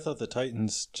 I thought the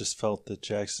Titans just felt that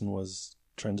Jackson was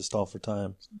trying to stall for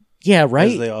time. Yeah,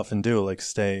 right? As they often do,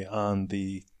 stay on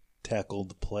the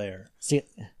tackled player. See,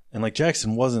 and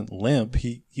Jackson wasn't limp.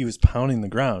 He was pounding the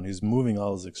ground. He was moving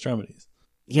all his extremities.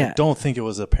 Yeah. I don't think it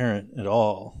was apparent at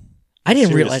all. I didn't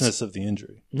seriousness realize of the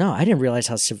injury. No, I didn't realize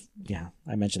how yeah,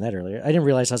 I mentioned that earlier. I didn't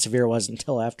realize how severe it was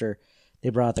until after they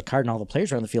brought out the card and all the players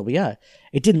were on the field. But yeah,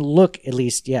 it didn't look, at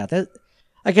least, yeah, that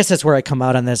I guess that's where I come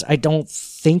out on this. I don't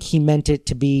think he meant it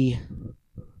to be,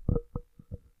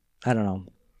 I don't know.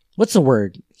 What's the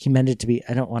word? He meant it to be,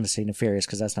 I don't want to say nefarious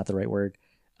because that's not the right word.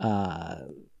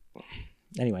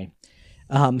 Anyway.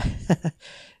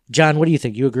 John, what do you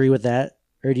think? You agree with that?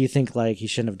 Or do you think he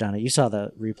shouldn't have done it? You saw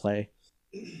the replay.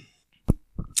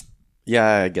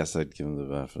 Yeah, I guess I'd give him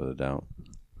the benefit of the doubt.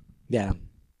 Yeah,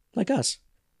 like us.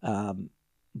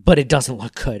 But it doesn't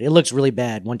look good. It looks really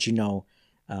bad once you know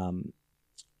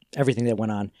everything that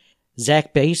went on.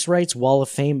 Zach Bass writes, Wall of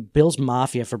Fame, Bills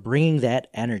Mafia for bringing that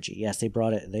energy. Yes, they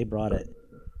brought it.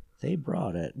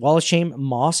 Wall of Shame,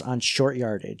 Moss on short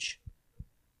yardage.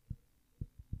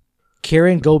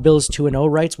 Karen Go Bills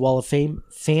 2-0 writes, Wall of Fame,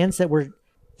 fans that were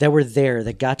there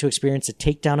that got to experience the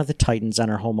takedown of the Titans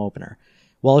on our home opener.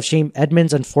 Wall of Shame,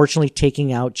 Edmonds unfortunately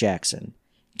taking out Jackson.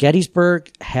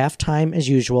 Gettysburg, halftime as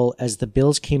usual as the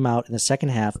Bills came out in the second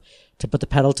half to put the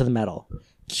pedal to the metal.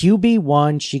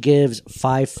 QB1, she gives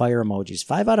 5 fire emojis.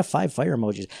 5 out of 5 fire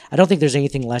emojis. I don't think there's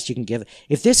anything less you can give.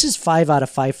 If this is 5 out of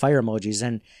 5 fire emojis,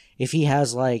 and if he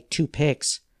has 2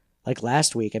 picks like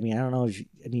last week, I don't know.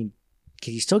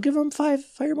 Can you still give him 5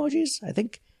 fire emojis? I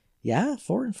think, yeah,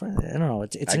 4 and 5. I don't know.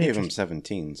 I gave him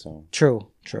 17, so.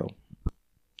 True.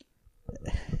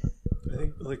 I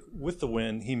think, with the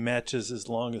win, he matches his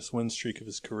longest win streak of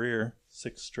his career,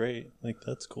 6 straight.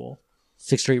 That's cool.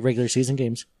 6 straight regular season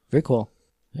games. Very cool.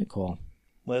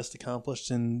 Last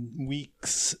accomplished in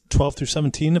weeks 12 through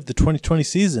 17 of the 2020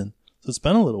 season. So it's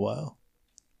been a little while.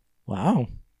 Wow.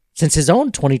 Since his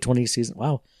own 2020 season.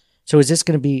 Wow. So is this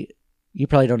going to be, you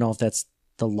probably don't know if that's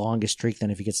the longest streak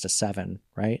then if he gets to 7,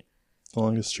 right? The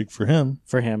longest streak for him.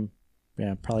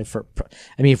 Yeah, probably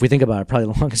if we think about it,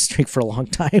 probably the longest streak for a long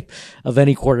time of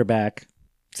any quarterback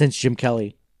since Jim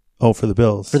Kelly. Oh, for the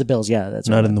Bills. For the Bills, yeah. That's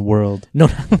not in the world. No,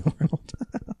 not in the world.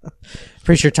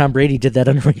 Pretty sure Tom Brady did that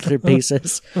on a regular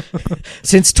basis.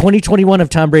 Since 2021 of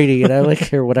Tom Brady,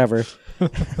 or whatever.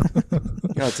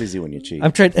 Yeah, No, it's easy when you cheat.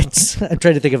 I'm trying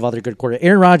to think of other good quarter.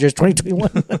 Aaron Rodgers,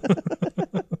 2021.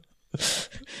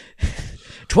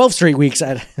 12 straight weeks.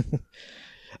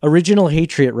 Original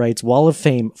Hatriot writes, Wall of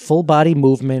Fame, full body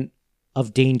movement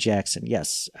of Dane Jackson.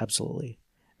 Yes, absolutely.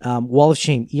 Wall of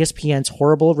Shame, ESPN's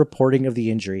horrible reporting of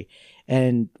the injury.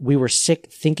 And we were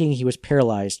sick thinking he was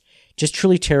paralyzed. Just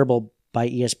truly terrible by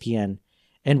ESPN.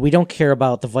 And we don't care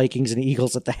about the Vikings and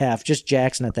Eagles at the half. Just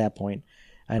Jackson at that point.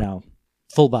 I know.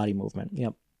 Full body movement.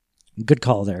 Yep. Good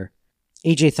call there.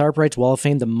 AJ Tharp writes, Wall of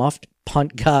Fame, the muffed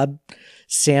punt god,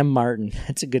 Sam Martin.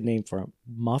 That's a good name for him.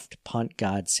 Muffed punt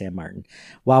god, Sam Martin.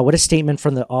 Wow, what a statement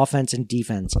from the offense and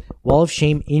defense. Wall of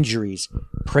Shame, injuries.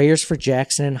 Prayers for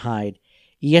Jackson and Hyde.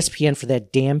 ESPN for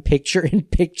that damn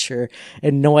picture-in-picture.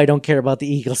 And no, I don't care about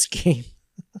the Eagles game.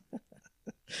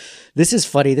 This is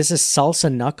funny. This is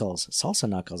Salsa Knuckles. Salsa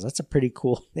Knuckles. That's a pretty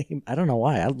cool name. I don't know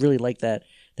why. I really like that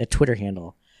Twitter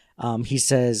handle. He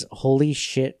says, holy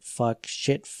shit, fuck,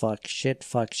 shit, fuck, shit,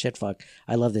 fuck, shit, fuck.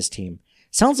 I love this team.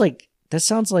 Sounds like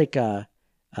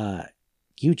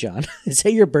you, John. Is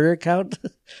that your burger account?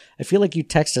 I feel like you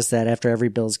text us that after every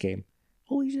Bills game.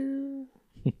 Holy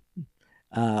shit.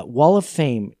 Wall of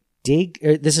Fame,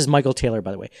 this is Michael Taylor,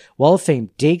 by the way. Wall of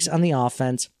Fame, Diggs on the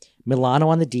offense, Milano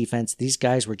on the defense. These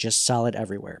guys were just solid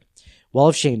everywhere. Wall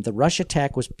of Shame, the rush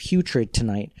attack was putrid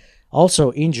tonight.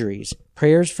 Also, injuries.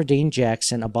 Prayers for Dane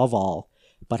Jackson above all,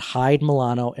 but Hyde,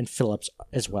 Milano, and Phillips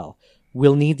as well.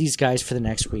 We'll need these guys for the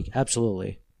next week.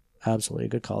 Absolutely. Absolutely.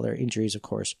 Good call there. Injuries, of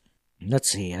course. Let's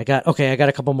see. I got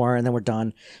a couple more and then we're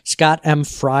done. Scott M.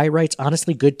 Fry writes,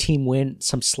 honestly, good team win.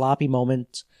 Some sloppy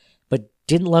moments, but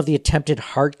didn't love the attempted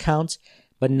hard counts,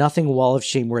 but nothing Wall of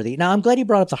Shame worthy. Now, I'm glad you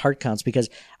brought up the hard counts because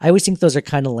I always think those are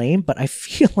kind of lame, but I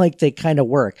feel like they kind of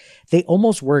work. They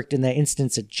almost worked in that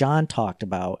instance that John talked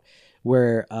about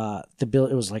where it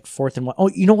was like 4th and 1. Oh,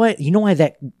 you know what? You know why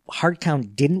that hard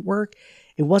count didn't work?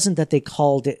 It wasn't that they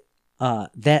called it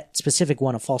that specific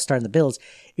one a false start in the Bills.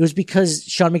 It was because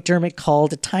Sean McDermott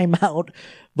called a timeout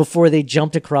before they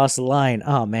jumped across the line.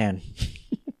 Oh, man.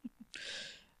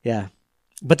 Yeah.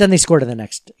 But then they scored in the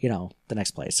next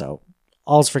play. So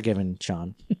all's forgiven,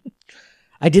 Sean.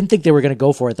 I didn't think they were going to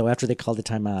go for it, though, after they called the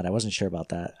timeout. I wasn't sure about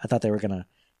that. I thought they were going to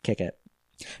kick it.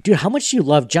 Dude, how much do you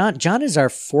love John? John is our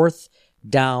 4th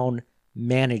down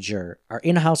manager, our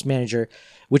in-house manager,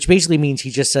 which basically means he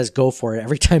just says go for it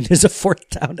every time there's a 4th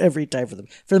down, every time for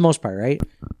the most part, right?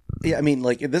 Yeah, I mean,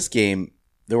 like in this game,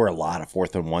 there were a lot of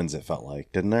 4th and 1s, it felt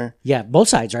like, didn't there? Yeah, both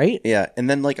sides, right? Yeah, and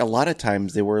then like a lot of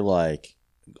times they were like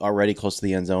already close to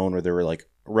the end zone, or they were like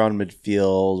around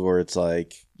midfield, where it's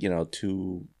like,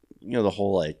 the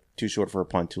whole like too short for a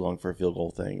punt, too long for a field goal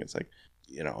thing. It's like,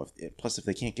 plus if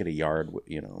they can't get a yard,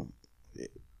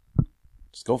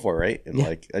 just go for it, right? And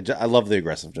yeah. I love the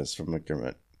aggressiveness from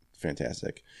McDermott.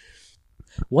 Fantastic.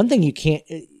 One thing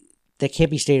that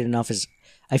can't be stated enough is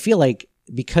I feel like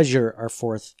because you're our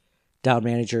 4th down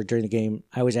manager during the game,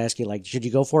 I always ask you, like, should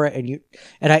you go for it?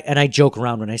 And I joke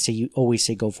around when I say you always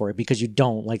say go for it, because you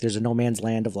don't. Like, there's a no man's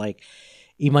land of like,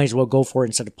 you might as well go for it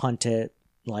instead of punt it.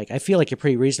 Like, I feel like you're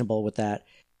pretty reasonable with that.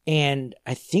 And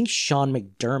I think Sean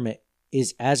McDermott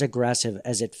is as aggressive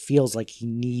as it feels like he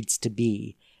needs to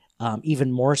be,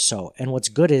 even more so. And what's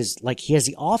good is, like, he has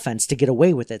the offense to get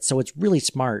away with it. So it's really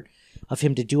smart of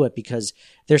him to do it, because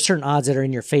there's certain odds that are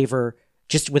in your favor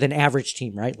just with an average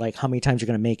team, right? Like, how many times you're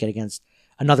going to make it against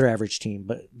another average team.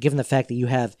 But given the fact that you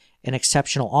have an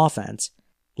exceptional offense,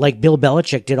 like Bill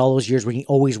Belichick did all those years when he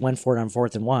always went for it on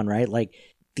 4th and 1, right? Like,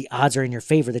 the odds are in your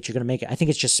favor that you're going to make it. I think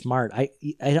it's just smart. I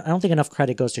don't think enough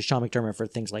credit goes to Sean McDermott for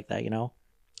things like that,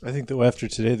 I think that after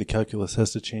today, the calculus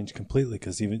has to change completely,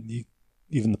 because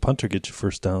even the punter gets your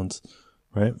first downs,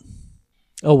 right?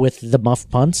 Oh, with the muff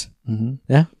punts? Mm-hmm.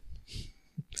 Yeah.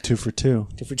 It's 2 for 2.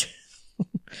 2 for 2.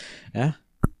 Yeah.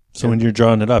 So when you're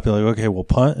drawing it up, you're like, okay, we'll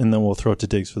punt, and then we'll throw it to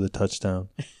Diggs for the touchdown.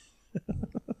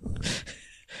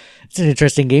 It's an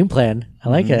interesting game plan. I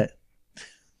like it.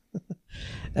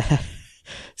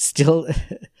 Still,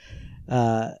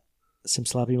 some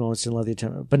sloppy moments. Didn't love the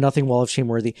attempt, but nothing Wall of Shame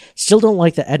worthy. Still don't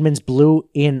like that Edmonds blew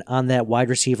in on that wide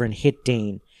receiver and hit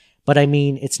Dane. But I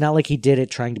mean, it's not like he did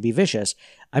it trying to be vicious.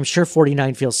 I'm sure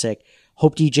 49 feels sick.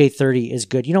 Hope DJ 30 is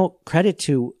good. Credit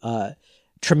to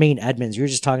Tremaine Edmonds. You were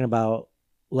just talking about,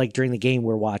 like, during the game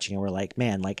we're watching, and we're like,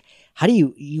 man, like, how do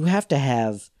you have to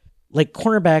have, like,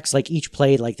 cornerbacks, like, each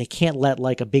play, like, they can't let,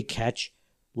 like, a big catch,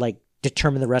 like,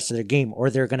 determine the rest of their game, or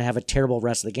they're going to have a terrible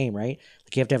rest of the game, right?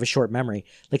 Like, you have to have a short memory.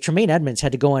 Like, Tremaine Edmonds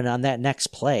had to go in on that next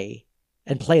play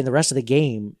and play in the rest of the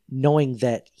game, knowing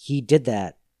that he did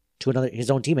that to his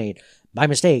own teammate by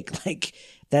mistake. Like,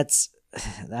 that's,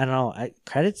 I don't know.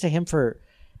 Credit to him for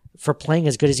for playing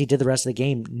as good as he did the rest of the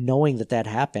game, knowing that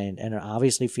happened and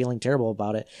obviously feeling terrible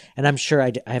about it. And I'm sure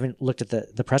I haven't looked at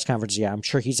the press conference yet. I'm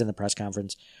sure he's in the press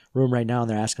conference room right now and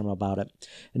they're asking him about it.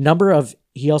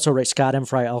 He also writes, Scott M.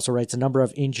 Fry also writes, a number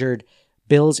of injured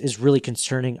Bills is really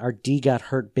concerning. Our D got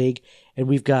hurt big, and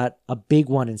we've got a big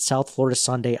one in South Florida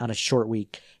Sunday on a short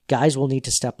week. Guys will need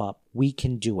to step up. We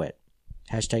can do it.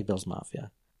 Hashtag Bills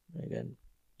Mafia. Very good.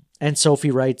 And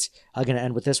Sophie writes, I'm going to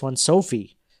end with this one.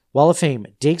 Sophie, Wall of Fame,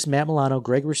 Diggs, Matt Milano,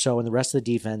 Greg Rousseau, and the rest of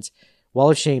the defense.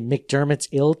 Wall of Shame, McDermott's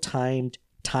ill-timed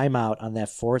timeout on that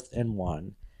 4th and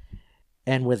 1.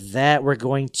 And with that, we're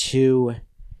going to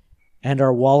end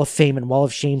our Wall of Fame and Wall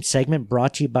of Shame segment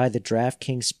brought to you by the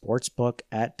DraftKings Sportsbook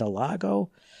at Del Lago.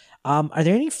 Are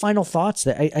there any final thoughts?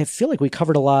 That I feel like we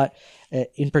covered a lot,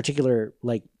 in particular,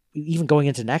 like even going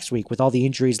into next week with all the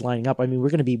injuries lining up. I mean, we're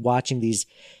going to be watching these,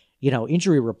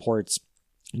 injury reports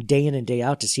day in and day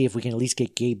out to see if we can at least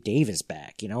get Gabe Davis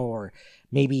back, or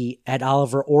maybe Ed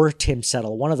Oliver or Tim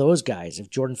Settle, one of those guys, if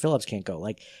Jordan Phillips can't go.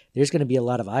 Like, there's going to be a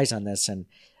lot of eyes on this. And,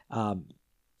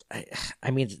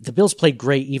 I mean, the Bills played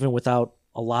great even without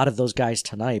a lot of those guys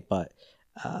tonight, but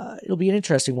it'll be an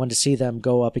interesting one to see them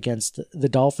go up against the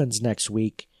Dolphins next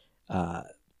week. I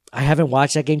haven't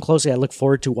watched that game closely. I look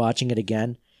forward to watching it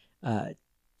again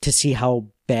to see how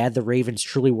bad the Ravens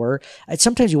truly were.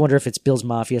 Sometimes you wonder if it's Bills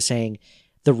Mafia saying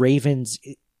the Ravens,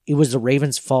 it was the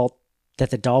Ravens' fault that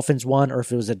the Dolphins won, or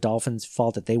if it was the Dolphins'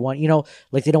 fault that they won.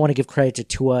 Like they don't want to give credit to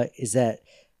Tua. Is that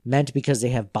meant because they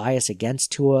have bias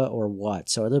against Tua or what?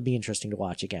 So it'll be interesting to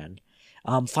watch again.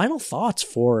 Final thoughts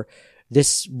for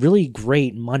this really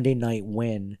great Monday night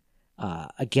win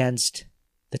against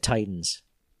the Titans.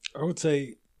 I would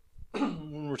say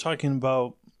when we're talking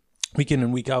about week in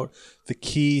and week out, the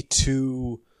key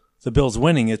to the Bills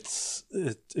winning,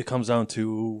 it comes down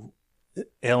to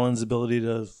Allen's ability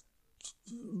to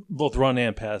both run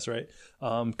and pass, right?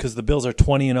 Because the Bills are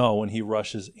 20-0 when he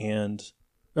rushes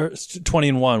or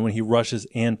 20-1 when he rushes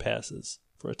and passes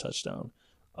for a touchdown.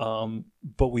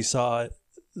 But we saw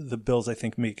the Bills, I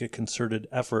think, make a concerted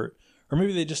effort, or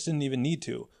maybe they just didn't even need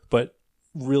to, but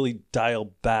really dial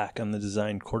back on the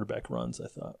designed quarterback runs, I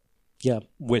thought. Yeah.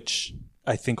 Which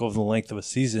I think over the length of a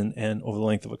season and over the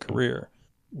length of a career,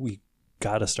 we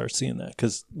got to start seeing that,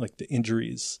 because like the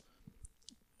injuries,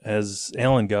 as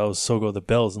Allen goes, so go the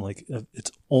Bills, and like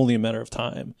it's only a matter of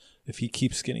time if he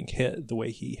keeps getting hit the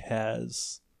way he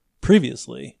has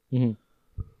previously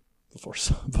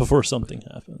before something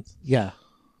happens. Yeah,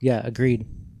 agreed.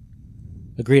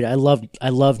 I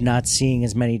love not seeing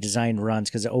as many designed runs,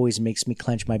 because it always makes me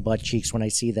clench my butt cheeks when I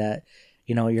see that.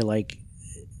 You're like,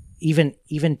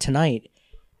 even tonight,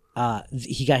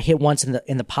 he got hit once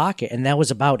in the pocket, and that was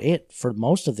about it for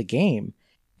most of the game.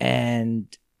 And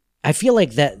I feel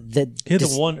like that he had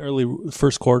the one early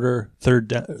first quarter third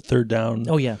down.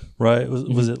 Oh yeah, right.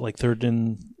 Was it like 3rd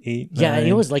and 8? Yeah, 9?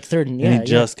 It was like 3rd and he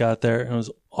just got there, and it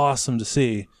was awesome to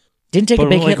see. Didn't take a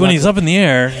big hit. When he's up in the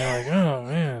air, you're like, oh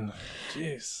man,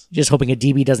 jeez. Just hoping a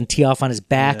DB doesn't tee off on his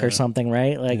back or something,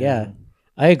 right? Like, yeah.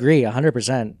 I agree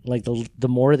 100%. Like the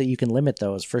more that you can limit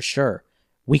those, for sure.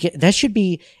 That should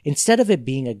be, instead of it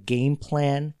being a game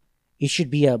plan, it should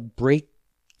be a break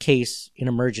case in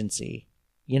emergency.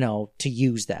 To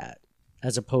use that,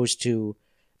 as opposed to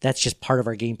that's just part of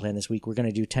our game plan this week. We're going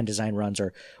to do 10 design runs,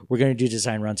 or we're going to do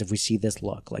design runs if we see this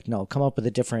look. Like, no, come up with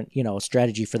a different,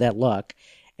 strategy for that look.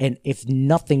 And if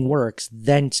nothing works,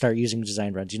 then start using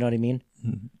design runs. You know what I mean?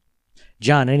 Mm-hmm.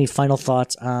 John, any final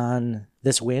thoughts on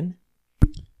this win?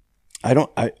 I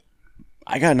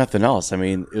got nothing else. I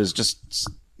mean, it was just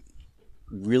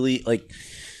really like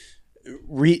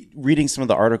reading some of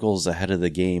the articles ahead of the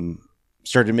game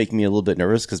started making me a little bit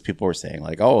nervous, because people were saying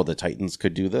like, oh, the Titans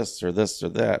could do this or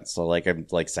that. So like, I'm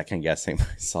like second guessing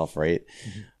myself. Right.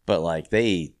 Mm-hmm. But like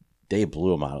they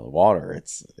blew them out of the water.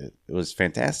 It was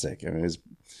fantastic. I mean, it was,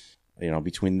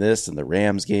 between this and the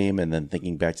Rams game, and then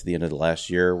thinking back to the end of the last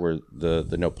year where the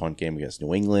no punt game against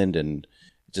New England, and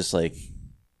just like,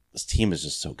 this team is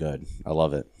just so good. I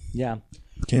love it. Yeah.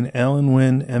 Can Allen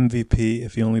win MVP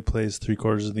if he only plays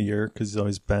 3/4 of the year because he's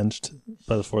always benched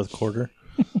by the 4th quarter?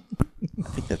 I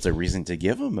think that's a reason to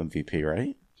give him MVP,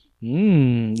 right?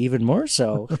 Even more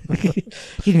so. He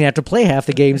didn't have to play half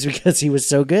the games because he was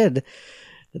so good.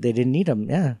 They didn't need him.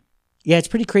 Yeah. Yeah, it's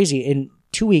pretty crazy. In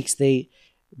 2 weeks, they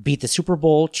beat the Super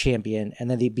Bowl champion, and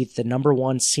then they beat the number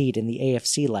 1 seed in the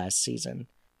AFC last season.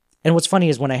 And what's funny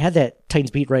is when I had that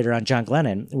Titans beat writer on, John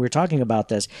Glennon, we were talking about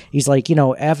this, he's like,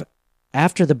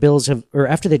 after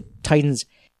the Titans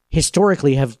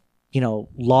historically have,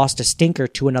 lost a stinker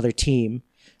to another team,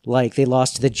 like they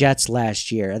lost to the Jets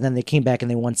last year, and then they came back and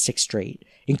they won 6 straight,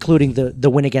 including the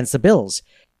win against the Bills.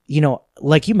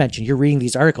 like you mentioned, you're reading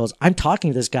these articles. I'm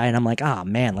talking to this guy and I'm like,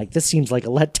 man, like this seems like a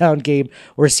letdown game,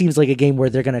 or it seems like a game where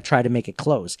they're going to try to make it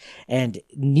close. And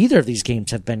neither of these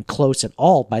games have been close at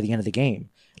all by the end of the game.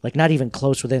 Like not even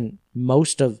close within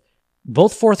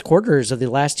both fourth quarters of the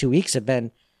last 2 weeks have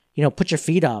been, put your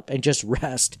feet up and just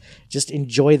rest, just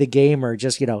enjoy the game, or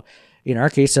just, in our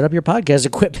case, set up your podcast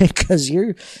equipment because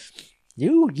you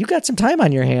got some time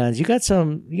on your hands. You got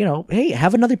some, hey,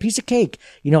 have another piece of cake,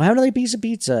 have another piece of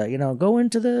pizza, go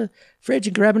into the fridge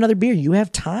and grab another beer. You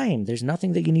have time. There's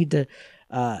nothing that you need to,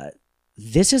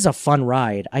 this is a fun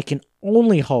ride. I can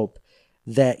only hope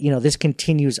that, this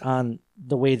continues on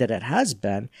the way that it has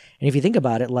been. And if you think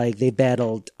about it, like they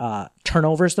battled,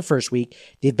 turnovers the first week,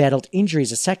 they've battled injuries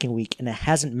the second week, and it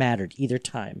hasn't mattered either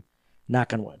time.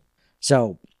 Knock on wood.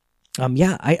 So, I'm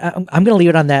going to leave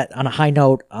it on that, on a high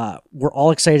note. We're all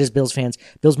excited as Bills fans.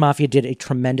 Bills Mafia did a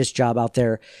tremendous job out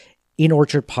there in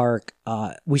Orchard Park.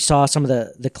 We saw some of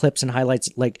the clips and highlights,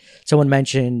 like someone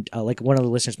mentioned, like one of the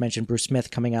listeners mentioned Bruce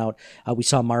Smith coming out. We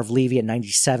saw Marv Levy at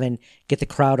 97 get the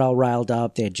crowd all riled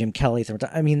up. They had Jim Kelly.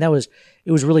 I mean, it was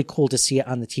really cool to see it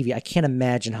on the TV. I can't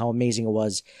imagine how amazing it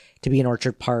was to be in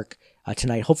Orchard Park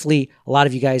tonight. Hopefully a lot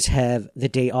of you guys have the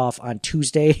day off on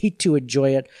Tuesday to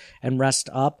enjoy it and rest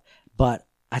up. But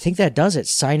I think that does it.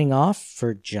 Signing off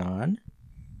for John.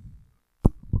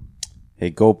 Hey,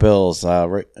 go Bills.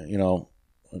 A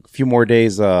few more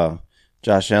days,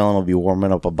 Josh Allen will be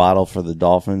warming up a bottle for the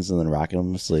Dolphins and then rocking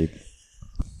them to sleep.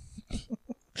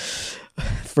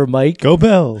 For Mike. Go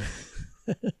Bills.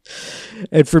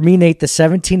 And for me, Nate, the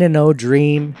 17-0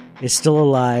 dream is still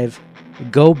alive.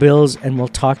 Go Bills, and we'll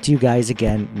talk to you guys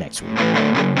again next week.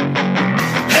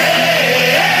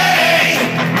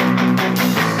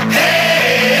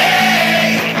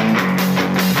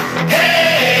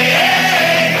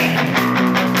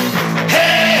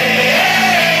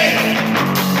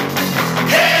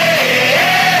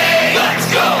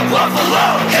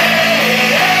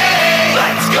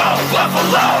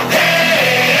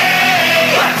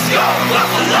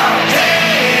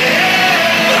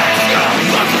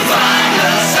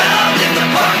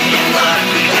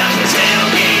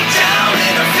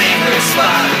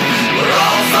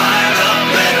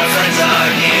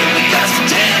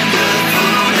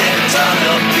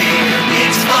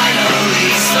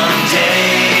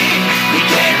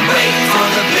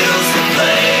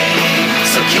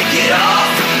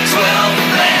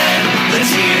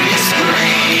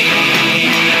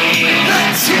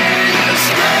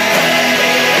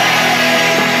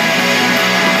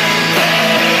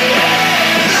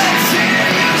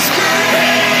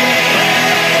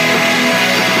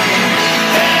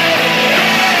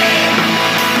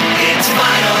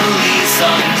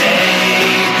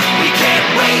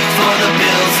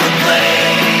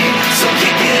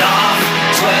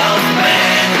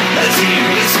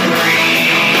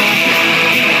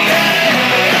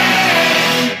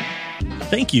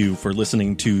 Thank you for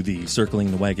listening to the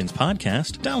Circling the Wagons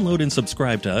podcast. Download and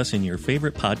subscribe to us in your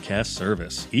favorite podcast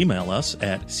service. Email us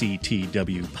at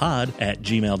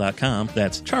ctwpod@gmail.com.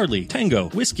 That's Charlie Tango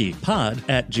Whiskey Pod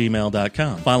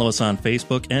 @gmail.com. Follow us on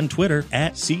Facebook and Twitter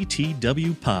at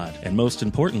CTWPod. And most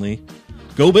importantly,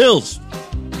 go Bills!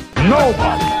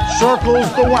 Nobody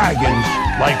circles the wagons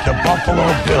like the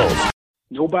Buffalo Bills.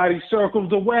 Nobody circles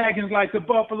the wagons like the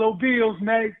Buffalo Bills,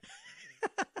 Nate.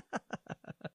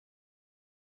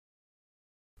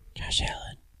 Josh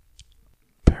Allen.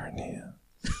 Paranoia.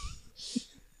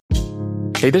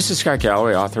 Hey, this is Scott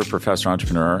Galloway, author, professor,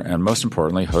 entrepreneur, and most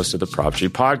importantly, host of the Prop G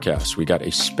podcast. We got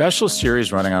a special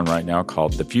series running on right now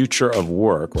called The Future of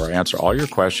Work, where I answer all your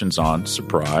questions on,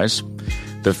 surprise,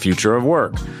 the future of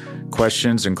work.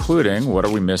 Questions including, what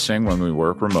are we missing when we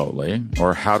work remotely?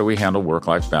 Or how do we handle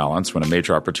work-life balance when a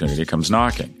major opportunity comes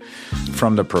knocking?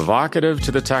 From the provocative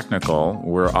to the technical,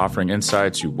 we're offering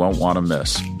insights you won't want to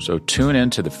miss. So tune in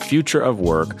to The Future of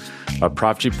Work, a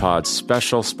Prop G Pod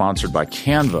special sponsored by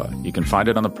Canva. You can find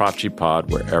it on the Prop G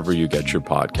Pod wherever you get your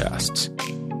podcasts.